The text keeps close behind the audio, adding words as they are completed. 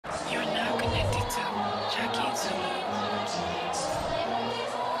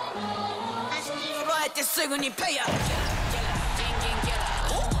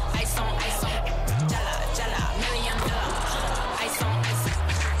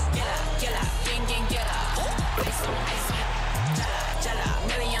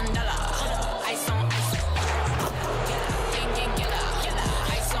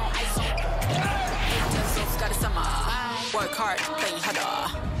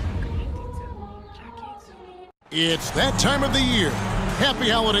It's that time of the year. Happy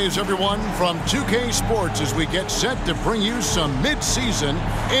holidays, everyone, from 2K Sports as we get set to bring you some mid-season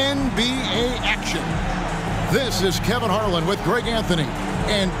NBA action. This is Kevin Harlan with Greg Anthony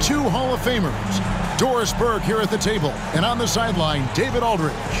and two Hall of Famers, Doris Burke here at the table, and on the sideline, David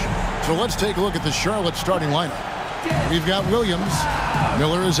Aldridge. So let's take a look at the Charlotte starting lineup. We've got Williams.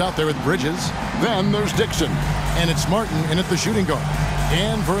 Miller is out there with Bridges. Then there's Dixon. And it's Martin in at the shooting guard.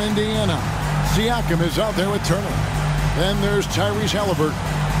 And for Indiana, Siakam is out there with Turner. Then there's Tyrese Halliburton.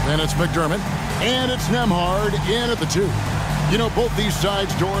 Then it's McDermott. And it's Nembhard in at the 2. You know, both these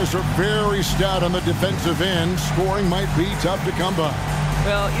sides, Doris, are very stout on the defensive end. Scoring might be tough to come by.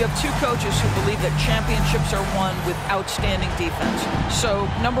 Well, you have two coaches who believe that championships are won with outstanding defense. So,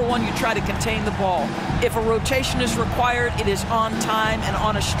 number one, you try to contain the ball. If a rotation is required, it is on time and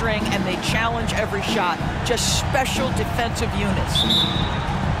on a string, and they challenge every shot. Just special defensive units.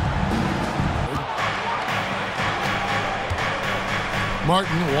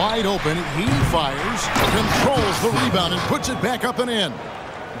 Martin wide open. He fires, controls the rebound, and puts it back up and in.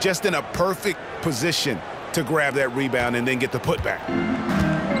 Just in a perfect position to grab that rebound and then get the putback.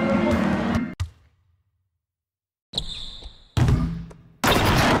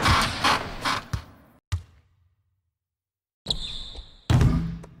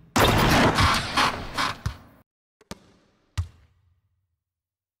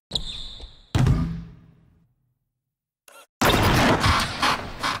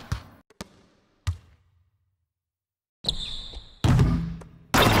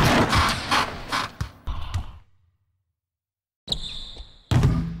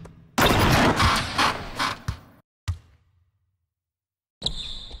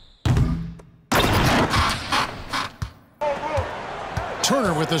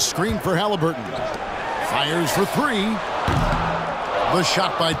 Turner with a screen for Halliburton. Fires for 3. The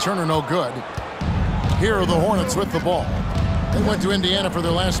shot by Turner no good. Here are the Hornets with the ball. They went to Indiana for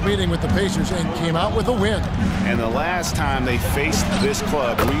their last meeting with the Pacers and came out with a win. And the last time they faced this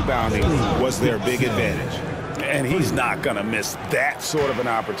club, rebounding was their big advantage. And he's not going to miss that sort of an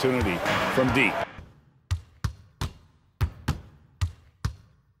opportunity from deep.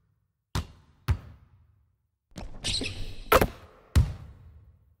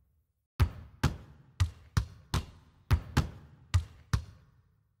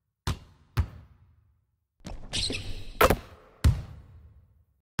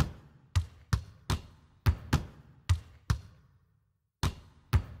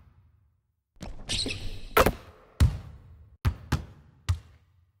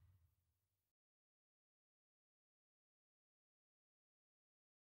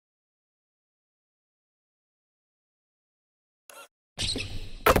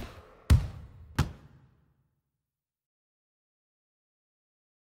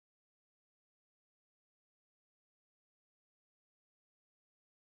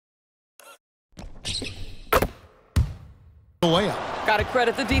 Got to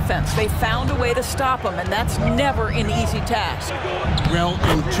credit the defense. They found a way to stop him, and that's never an easy task. Well,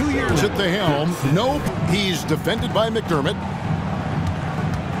 in 2 years at the helm, nope, he's defended by McDermott.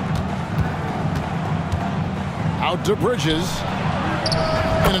 Out to Bridges.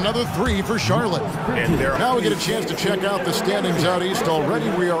 And another 3 for Charlotte. Now we get a chance to check out the standings out east already.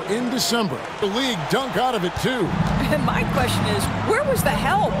 We are in December. The league dunk out of it, too. And my question is, where was the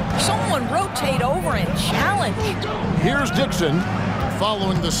help? Someone rotate over and challenge. Here's Dixon,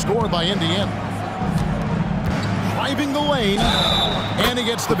 following the score by Indiana. Driving the lane, and he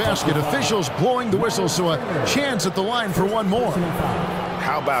gets the basket. Officials blowing the whistle, so a chance at the line for one more.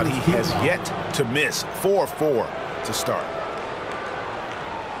 How about he has yet to miss 4-4 to start?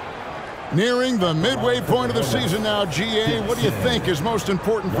 Nearing the midway point of the season now, GA, what do you think is most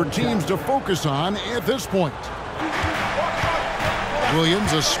important for teams to focus on at this point?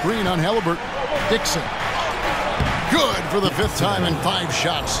 Williams, a screen on Halliburton. Dixon. Good for the 5th time in 5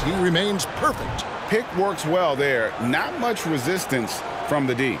 shots. He remains perfect. Pick works well there. Not much resistance from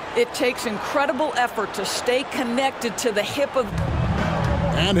the D. It takes incredible effort to stay connected to the hip of...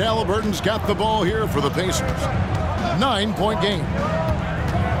 And Halliburton's got the ball here for the Pacers. 9-point game.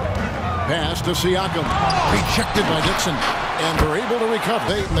 Pass to Siakam. Rejected by Dixon. And they're able to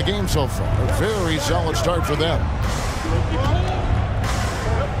recover 8 in the game so far. A very solid start for them.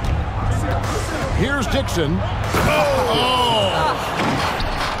 Here's Dixon.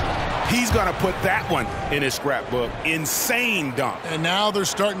 He's going to put that one in his scrapbook. Insane dunk. And now they're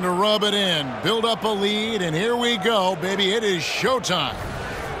starting to rub it in, build up a lead, and here we go, baby. It is showtime.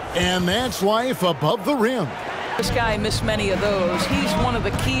 And that's life above the rim. This guy missed many of those. He's one of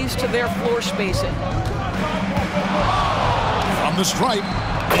the keys to their floor spacing. From the stripe,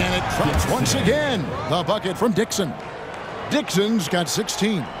 and it drops once again. The bucket from Dixon. Dixon's got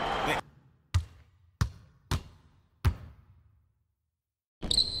 16.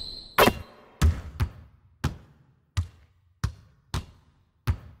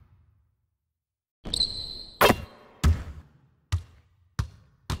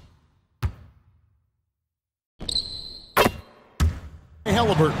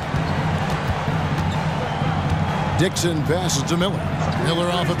 Halliburton. Dixon passes to Miller.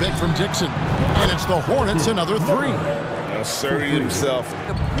 Miller off a pick from Dixon. And it's the Hornets another three. Asserting himself.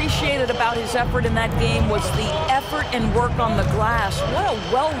 Appreciated about his effort in that game was the effort and work on the glass. What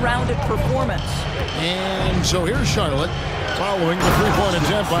a well-rounded performance. And so here's Charlotte following the three-point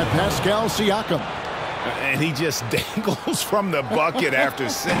attempt by Pascal Siakam. And he just dangles from the bucket after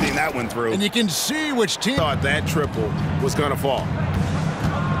sending that one through. And you can see which team thought that triple was going to fall.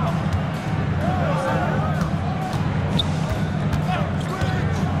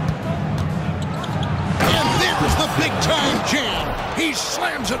 The big-time jam. He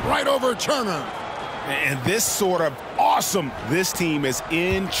slams it right over Turner. And this sort of awesome. This team is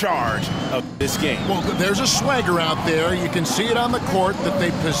in charge of this game. Well, there's a swagger out there. You can see it on the court that they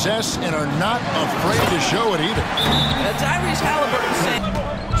possess and are not afraid to show it either. Tyrese Halliburton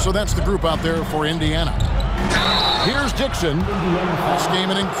saying. So that's the group out there for Indiana. Here's Dixon. This game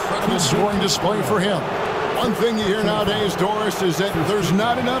an incredible scoring display for him. One thing you hear nowadays, Doris, is that there's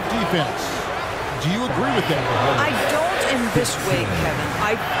not enough defense. Do you agree with that? I don't in this way, Kevin.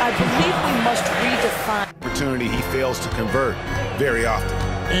 I believe we must redefine. Opportunity he fails to convert very often.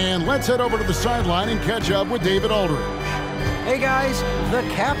 And let's head over to the sideline and catch up with David Aldridge. Hey guys, the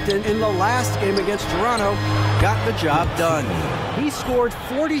captain in the last game against Toronto got the job done. He scored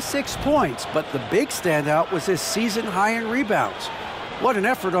 46 points, but the big standout was his season high in rebounds. What an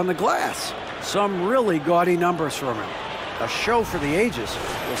effort on the glass. Some really gaudy numbers from him. A show for the ages.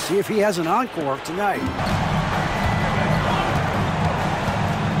 We'll see if he has an encore tonight.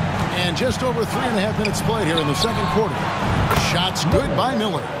 And just over 3.5 minutes played here in the second quarter. Shots good by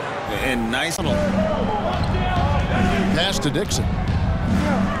Miller. And nice. Pass to Dixon.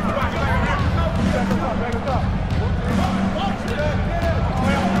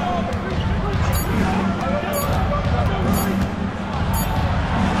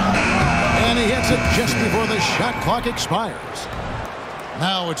 And he hits it just before the shot clock expires.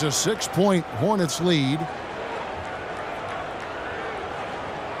 Now it's a 6-point Hornets lead.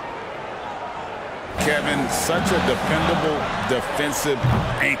 Kevin, such a dependable defensive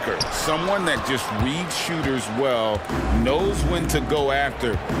anchor. Someone that just reads shooters well, knows when to go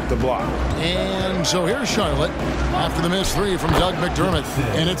after the block. And so here's Charlotte after the missed three from Doug McDermott.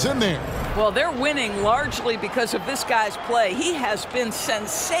 And it's in there. Well, they're winning largely because of this guy's play. He has been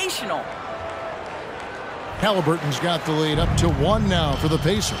sensational. Halliburton's got the lead up to 1 now for the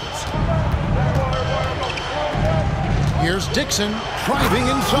Pacers. Here's Dixon driving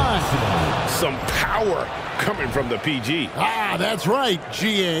inside. Some power coming from the PG. Ah, that's right,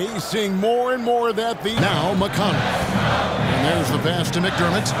 GA. Seeing more and more of that. Now McConnell. And there's the pass to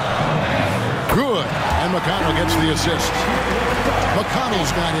McDermott. Good. And McConnell gets the assist.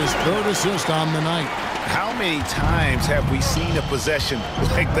 McConnell's got his 3rd assist on the night. How many times have we seen a possession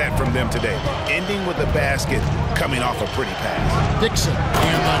like that from them today? Ending with a basket, coming off a pretty pass. Dixon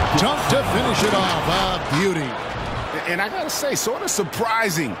and the dunk to finish it off. A beauty. And I gotta say, sort of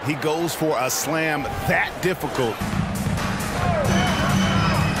surprising he goes for a slam that difficult.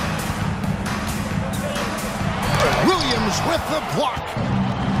 Williams with the block.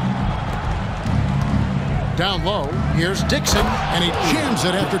 Down low, here's Dixon, and he jams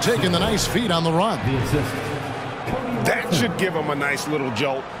it after taking the nice feed on the run. That should give him a nice little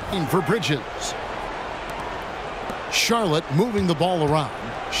jolt. For Bridges. Charlotte moving the ball around.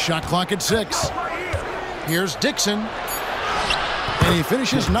 Shot clock at 6. Here's Dixon, and he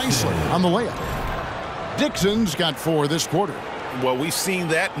finishes nicely on the layup. Dixon's got 4 this quarter. Well, we've seen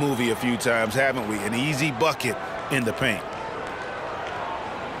that movie a few times, haven't we? An easy bucket in the paint.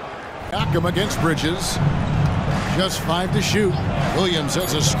 Siakam against Bridges. Just 5 to shoot. Williams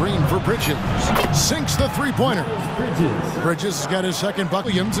has a screen for Bridges. Sinks the three-pointer. Bridges has got his 2nd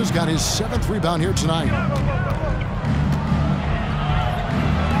bucket. Williams has got his 7th rebound here tonight.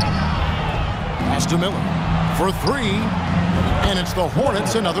 Pass to Miller for 3. And it's the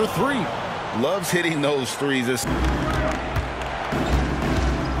Hornets another 3. loves hitting those threes.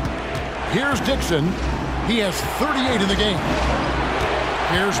 Here's Dixon. He has 38 in the game.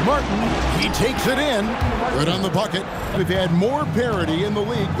 Here's Martin. He takes it in. Good on the bucket. We've had more parity in the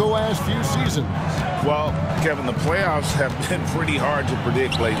league the last few seasons. Well, Kevin, the playoffs have been pretty hard to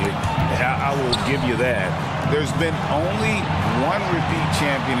predict lately. I will give you that. There's been only one repeat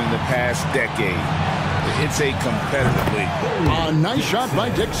champion in the past decade. It's a competitive league. A nice shot by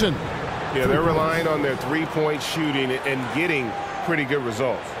Dixon. Yeah, they're relying on their three-point shooting and getting pretty good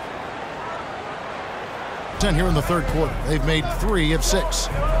results. 10 here in the third quarter. They've made 3 of 6.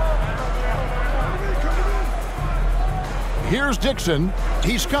 Here's Dixon.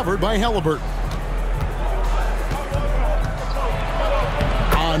 He's covered by Halliburton.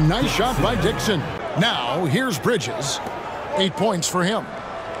 A nice shot by Dixon. Now here's Bridges. 8 points for him.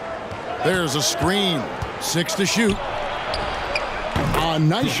 There's a screen. 6 to shoot. A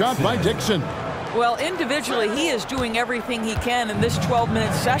nice shot by Dixon. Well, individually, he is doing everything he can in this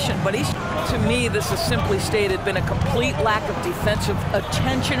 12-minute session, but to me, this is simply stated, been a complete lack of defensive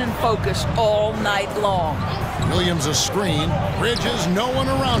attention and focus all night long. Williams a screen. Bridges, no one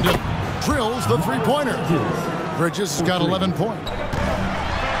around him. Drills the three-pointer. Bridges has got 11 points.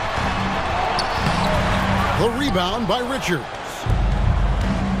 The rebound by Richards.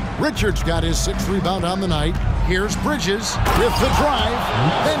 Richards got his 6th rebound on the night. Here's Bridges with the drive.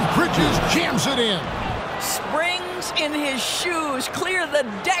 Then Bridges jams it in. Springs in his shoes. Clear the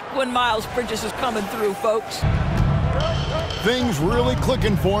deck when Miles Bridges is coming through, folks. Things really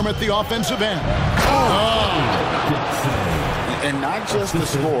clicking for him at the offensive end. And not just the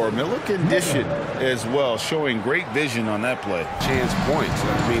score. Miller can dish it as well, showing great vision on that play. Chance points.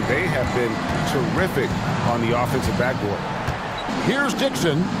 I mean, they have been terrific on the offensive backboard. Here's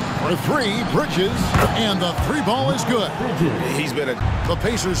Dixon for 3. Bridges, and the 3 ball is good. He's been The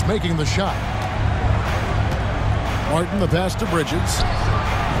Pacers making the shot. Martin the pass to Bridges,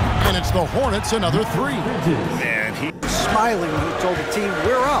 and it's the Hornets another 3. Man, he's Smiling when he told the team,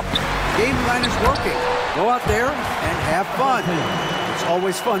 we're up. Game plan is working. Go out there and have fun. It's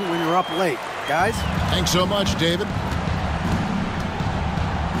always fun when you're up late. Guys? Thanks so much, David.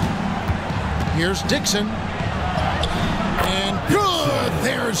 Here's Dixon. And good!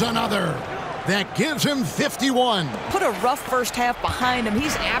 There's another. That gives him 51. Put a rough first half behind him.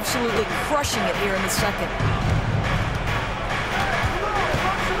 He's absolutely crushing it here in the second.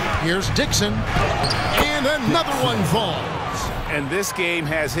 Here's Dixon. And another one falls. and this game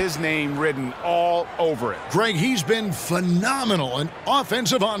has his name written all over it. Greg, he's been phenomenal in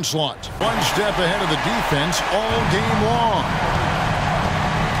offensive onslaught. One step ahead of the defense all game long.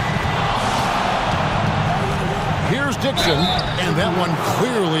 Here's Dixon, and that one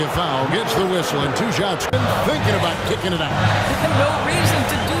clearly a foul. Gets the whistle and 2 shots. Been thinking about kicking it out. No reason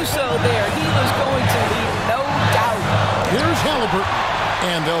to do so there. He was going to lead, no doubt. Here's Halliburton,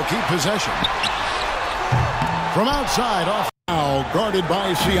 and they'll keep possession. From outside, off foul, guarded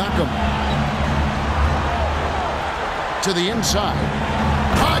by Siakam. To the inside.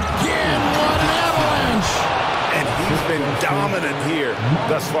 Again, what an avalanche! And he's been dominant here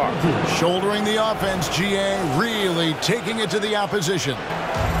thus far. Shouldering the offense, GA, really taking it to the opposition.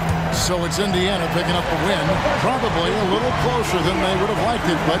 So it's Indiana picking up the win. Probably a little closer than they would have liked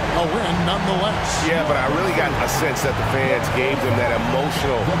it, but a win nonetheless. Yeah, but I really got a sense that the fans gave them that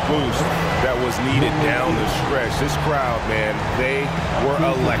emotional boost that was needed down the stretch. This crowd, man, they were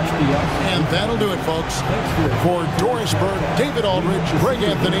electric. And that'll do it, folks. For Doris Burke, David Aldridge, Greg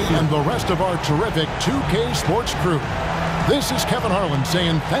Anthony, and the rest of our terrific 2K Sports crew, this is Kevin Harlan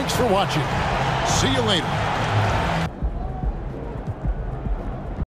saying thanks for watching. See you later.